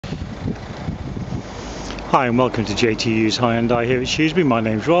Hi and welcome to JTU's Hyundai here at Shrewsbury. My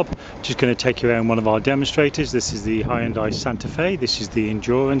name's Rob. Just going to take you around one of our demonstrators. This is the Hyundai Santa Fe. This is the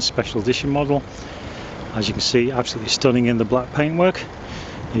Endurance Special Edition model. As you can see, absolutely stunning in the black paintwork.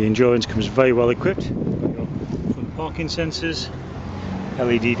 The Endurance comes very well equipped. You've got your front parking sensors,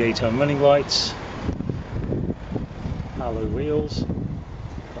 LED daytime running lights, alloy wheels,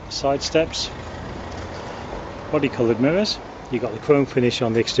 got the side steps, body coloured mirrors. You've got the chrome finish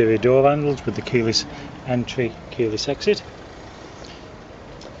on the exterior door handles with the keyless entry, keyless exit,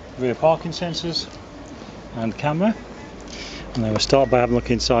 rear parking sensors and camera. And then we'll start by having a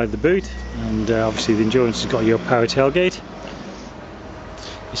look inside the boot, and obviously the Endurance has got your power tailgate.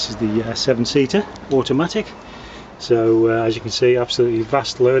 This is the 7-seater automatic, so as you can see, absolutely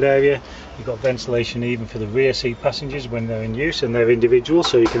vast load area. You've got ventilation even for the rear seat passengers when they're in use, and they're individual,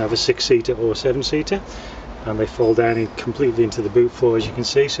 so you can have a 6-seater or a 7-seater, and they fold down completely into the boot floor, as you can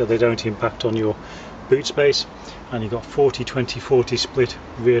see, so they don't impact on your boot space. And you've got 40-20-40 split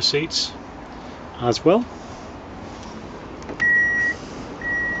rear seats as well.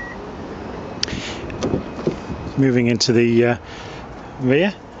 Moving into the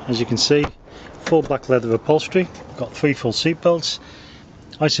rear, as you can see, full black leather upholstery. Got 3 full seat belts,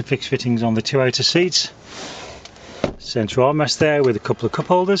 Isofix fittings on the 2 outer seats, centre armrest there with a couple of cup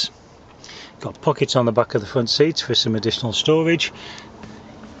holders. Got pockets on the back of the front seats for some additional storage.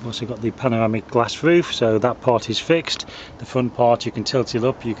 We've also got the panoramic glass roof, so that part is fixed. The front part, you can tilt it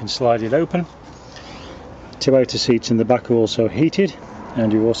up, you can slide it open. 2 outer seats in the back are also heated,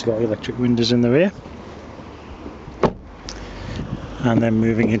 and you've also got electric windows in the rear. And then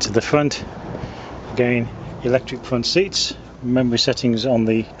moving into the front, again electric front seats, memory settings on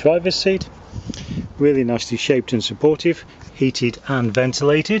the driver's seat, really nicely shaped and supportive, heated and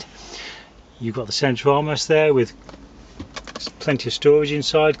ventilated. You've got the centre armrest there with plenty of storage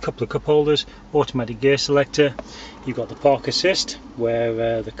inside, couple of cup holders, automatic gear selector. You've got the park assist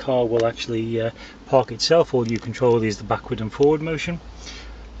where the car will actually park itself. All you control is the backward and forward motion.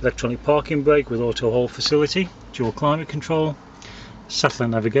 Electronic parking brake with auto hold facility, dual climate control,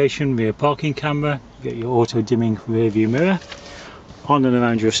 satellite navigation, rear parking camera. You get your auto dimming rear view mirror. On and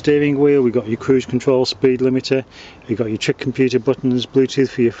around your steering wheel, we've got your cruise control, speed limiter, you've got your trick computer buttons, Bluetooth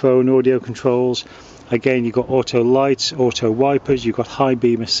for your phone, audio controls. Again, you've got auto lights, auto wipers, you've got high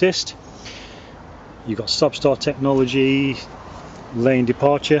beam assist, you've got stop start technology, lane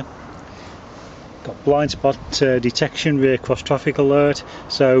departure, got blind spot detection, rear cross traffic alert.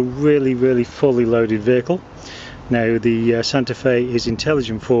 So really fully loaded vehicle. Now the Santa Fe is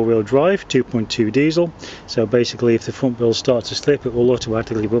intelligent 4-wheel drive, 2.2 diesel, so basically if the front wheel starts to slip, it will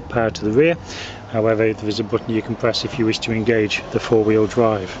automatically put power to the rear. However, there is a button you can press if you wish to engage the 4-wheel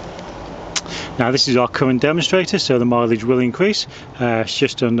drive. Now this is our current demonstrator, so the mileage will increase. It's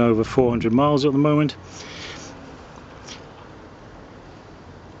just on over 400 miles at the moment.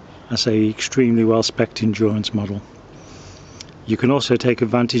 That's an extremely well spec'd Endurance model. You can also take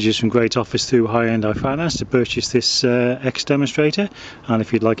advantage of some great offers through Hyundai Finance to purchase this X-Demonstrator, and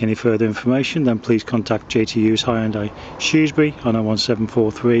if you'd like any further information, then please contact JTU's Hyundai Shrewsbury on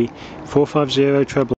 01743 450